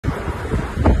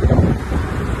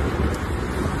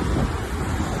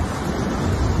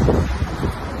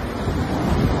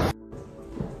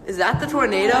that the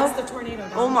tornado? That's the tornado.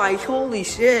 Oh my, holy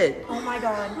shit. Oh my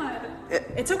God.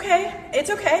 It's okay.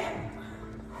 It's okay.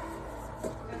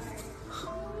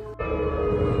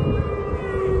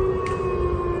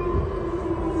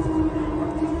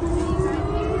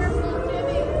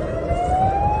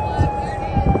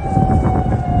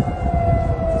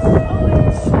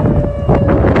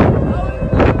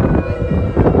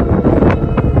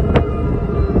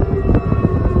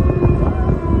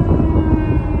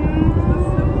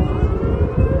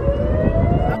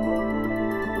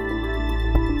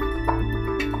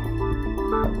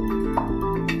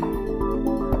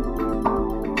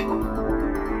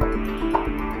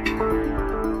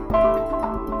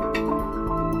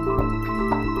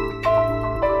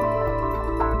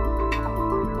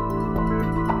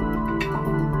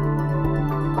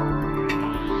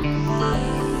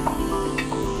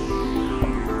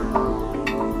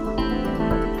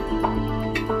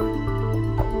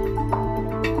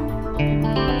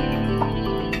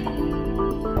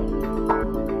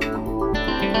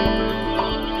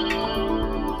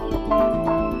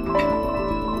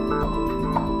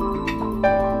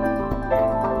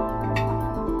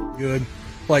 Good.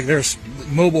 Like, there's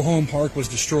mobile home park was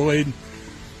destroyed.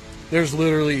 There's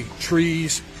literally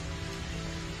trees,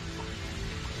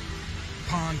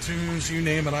 pontoons, you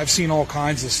name it. I've seen all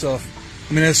kinds of stuff.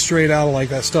 I mean, it's straight out of like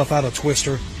that stuff out of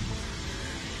Twister.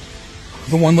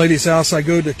 The one lady's house, I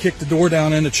go to kick the door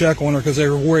down in to check on her because they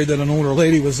were worried that an older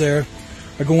lady was there.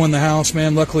 I go in the house,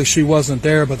 man, luckily she wasn't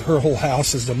there, but her whole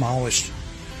house is demolished.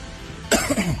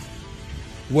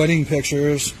 Wedding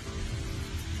pictures,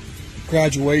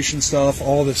 graduation stuff,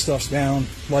 all this stuff's down.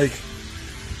 Like,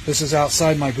 this is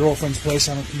outside my girlfriend's place.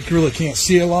 You really can't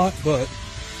see a lot, but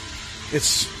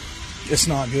it's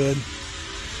not good.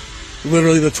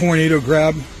 Literally, the tornado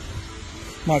grabbed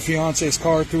my fiance's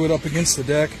car, threw it up against the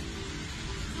deck.